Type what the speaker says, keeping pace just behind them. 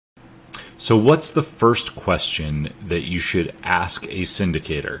So what's the first question that you should ask a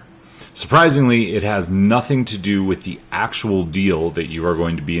syndicator? Surprisingly, it has nothing to do with the actual deal that you are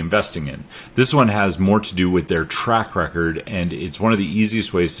going to be investing in. This one has more to do with their track record, and it's one of the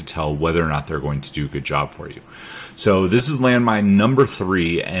easiest ways to tell whether or not they're going to do a good job for you. So this is Landmine number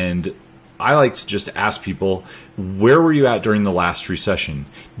 3, and I like to just ask people, where were you at during the last recession?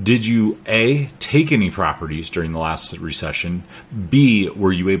 Did you A, take any properties during the last recession? B,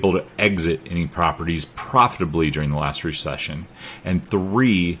 were you able to exit any properties profitably during the last recession? And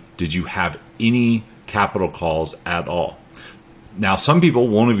 3, did you have any capital calls at all? Now, some people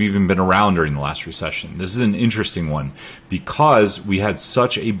won't have even been around during the last recession. This is an interesting one because we had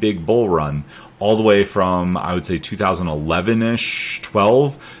such a big bull run all the way from, I would say, 2011-ish,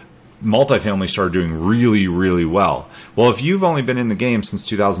 12. Multifamily started doing really, really well. Well, if you've only been in the game since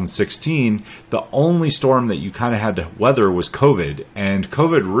 2016, the only storm that you kind of had to weather was COVID, and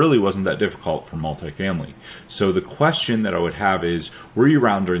COVID really wasn't that difficult for multifamily. So the question that I would have is, were you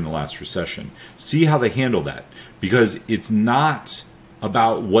around during the last recession? See how they handle that, because it's not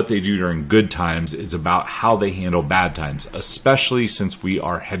about what they do during good times. It's about how they handle bad times, especially since we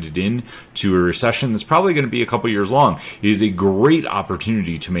are headed into a recession that's probably going to be a couple years long. It is a great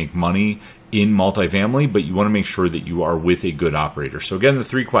opportunity to make money in multifamily, but you want to make sure that you are with a good operator. So again, the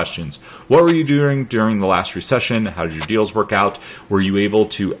 3 questions. What were you doing during the last recession? How did your deals work out? Were you able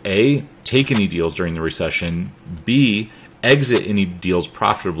to A, take any deals during the recession? B, exit any deals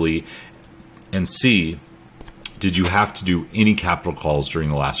profitably? And C, did you have to do any capital calls during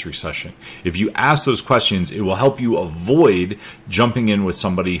the last recession? If you ask those questions, it will help you avoid jumping in with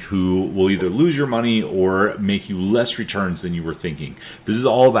somebody who will either lose your money or make you less returns than you were thinking. This is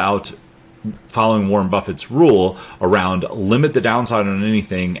all about following Warren Buffett's rule around limit the downside on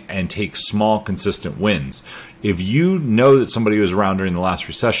anything and take small, consistent wins. If you know that somebody was around during the last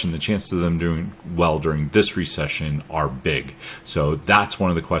recession, the chances of them doing well during this recession are big. So that's one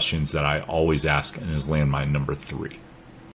of the questions that I always ask and is Landmine number 3.